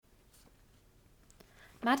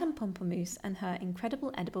Madame Pamplemousse and Her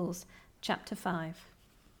Incredible Edibles, Chapter 5.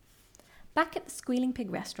 Back at the Squealing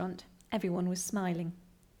Pig restaurant, everyone was smiling.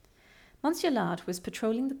 Monsieur Lard was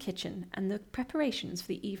patrolling the kitchen, and the preparations for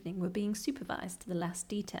the evening were being supervised to the last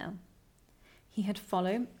detail. He had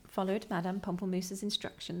followed Madame Pamplemousse's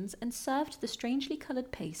instructions and served the strangely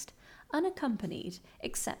coloured paste unaccompanied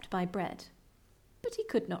except by bread. But he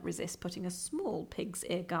could not resist putting a small pig's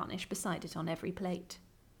ear garnish beside it on every plate.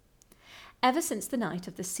 Ever since the night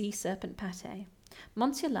of the sea serpent pâté,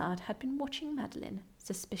 Monsieur Lard had been watching Madeleine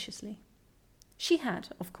suspiciously. She had,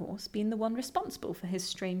 of course, been the one responsible for his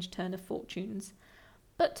strange turn of fortunes,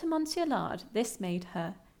 but to Monsieur Lard this made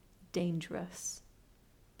her dangerous.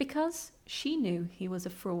 Because she knew he was a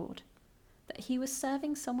fraud, that he was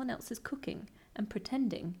serving someone else's cooking and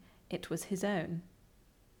pretending it was his own.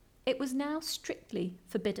 It was now strictly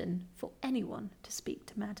forbidden for anyone to speak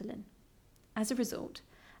to Madeleine. As a result,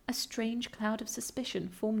 a strange cloud of suspicion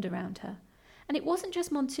formed around her, and it wasn't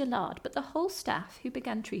just Monsieur Lard, but the whole staff who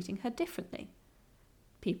began treating her differently.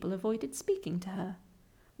 People avoided speaking to her.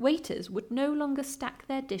 Waiters would no longer stack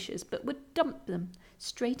their dishes, but would dump them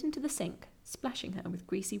straight into the sink, splashing her with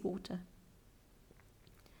greasy water.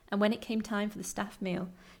 And when it came time for the staff meal,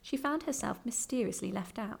 she found herself mysteriously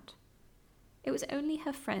left out. It was only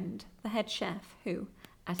her friend, the head chef, who,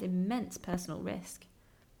 at immense personal risk,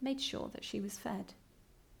 made sure that she was fed.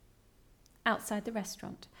 Outside the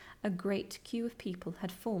restaurant, a great queue of people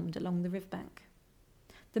had formed along the riverbank.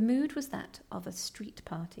 The mood was that of a street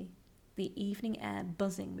party, the evening air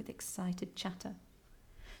buzzing with excited chatter.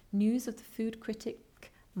 News of the food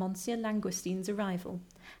critic Monsieur Langoustine's arrival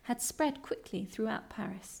had spread quickly throughout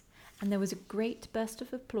Paris, and there was a great burst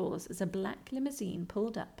of applause as a black limousine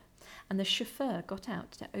pulled up, and the chauffeur got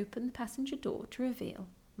out to open the passenger door to reveal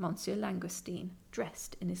Monsieur Langoustine,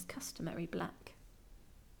 dressed in his customary black.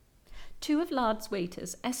 Two of Lard's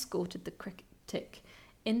waiters escorted the critic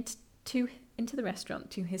into the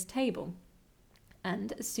restaurant to his table,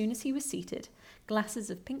 and as soon as he was seated,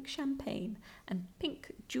 glasses of pink champagne and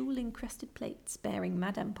pink jewel-encrusted plates bearing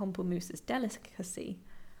Madame Pamplemousse's delicacy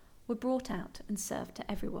were brought out and served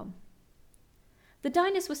to everyone. The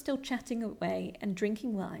diners were still chatting away and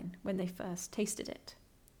drinking wine when they first tasted it,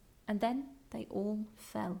 and then they all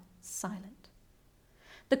fell silent.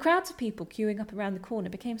 The crowds of people queuing up around the corner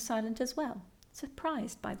became silent as well,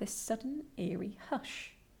 surprised by this sudden eerie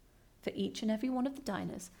hush. For each and every one of the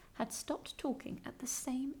diners had stopped talking at the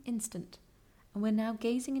same instant, and were now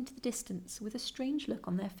gazing into the distance with a strange look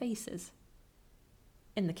on their faces.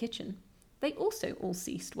 In the kitchen, they also all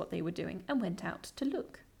ceased what they were doing and went out to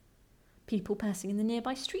look. People passing in the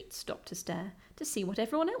nearby streets stopped to stare, to see what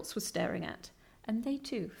everyone else was staring at, and they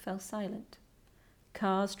too fell silent.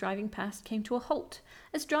 Cars driving past came to a halt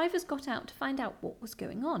as drivers got out to find out what was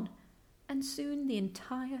going on, and soon the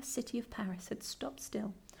entire city of Paris had stopped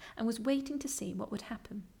still and was waiting to see what would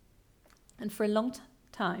happen. And for a long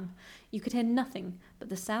time you could hear nothing but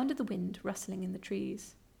the sound of the wind rustling in the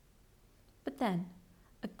trees. But then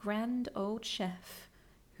a grand old chef,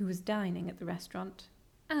 who was dining at the restaurant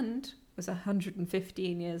and was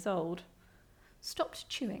 115 years old, stopped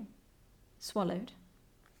chewing, swallowed,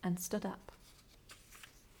 and stood up.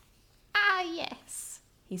 "Ah, yes,"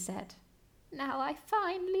 he said. "Now I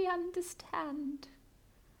finally understand."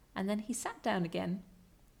 And then he sat down again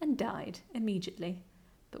and died immediately,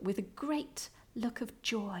 but with a great look of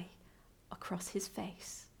joy across his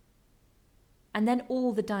face. And then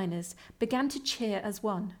all the diners began to cheer as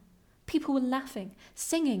one. People were laughing,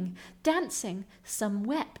 singing, dancing. Some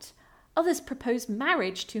wept. Others proposed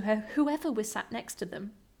marriage to whoever was sat next to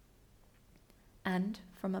them. And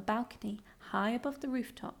from a balcony high above the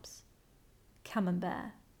rooftops,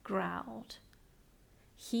 Camembert growled.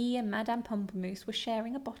 He and Madame Pamplemousse were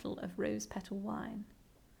sharing a bottle of rose-petal wine.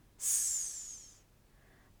 "Sss!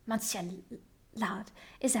 Monsieur Lard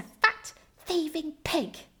is a fat, thieving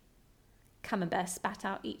pig!" Camembert spat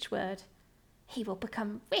out each word. "He will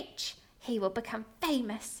become rich, he will become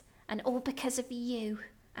famous, and all because of you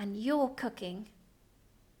and your cooking."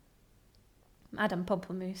 Madame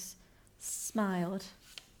Pamplemousse smiled.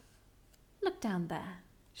 "Look down there,"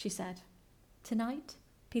 she said. "Tonight,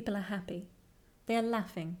 people are happy. They are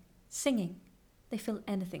laughing, singing. They feel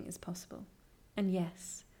anything is possible. And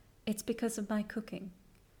yes, it's because of my cooking.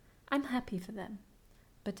 I'm happy for them.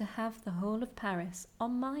 But to have the whole of Paris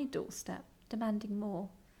on my doorstep demanding more..."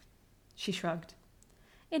 She shrugged.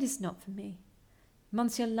 "It is not for me.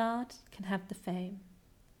 Monsieur Lard can have the fame.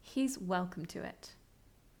 He's welcome to it."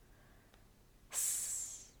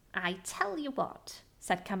 "Sss! I tell you what,"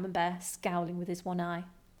 said Camembert, scowling with his one eye.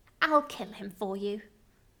 "I'll kill him for you."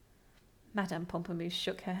 Madame Pamplemousse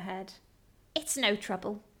shook her head. It's no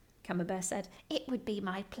trouble, Camembert said. It would be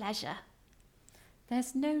my pleasure.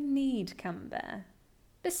 There's no need, Camembert.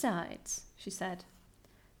 Besides, she said,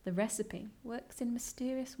 the recipe works in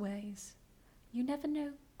mysterious ways. You never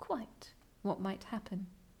know quite what might happen.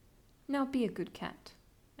 Now be a good cat.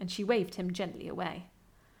 And she waved him gently away.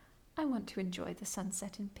 I want to enjoy the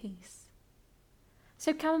sunset in peace.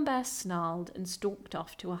 So Camembert snarled and stalked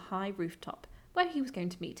off to a high rooftop where he was going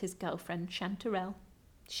to meet his girlfriend Chanterelle.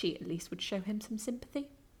 She at least would show him some sympathy.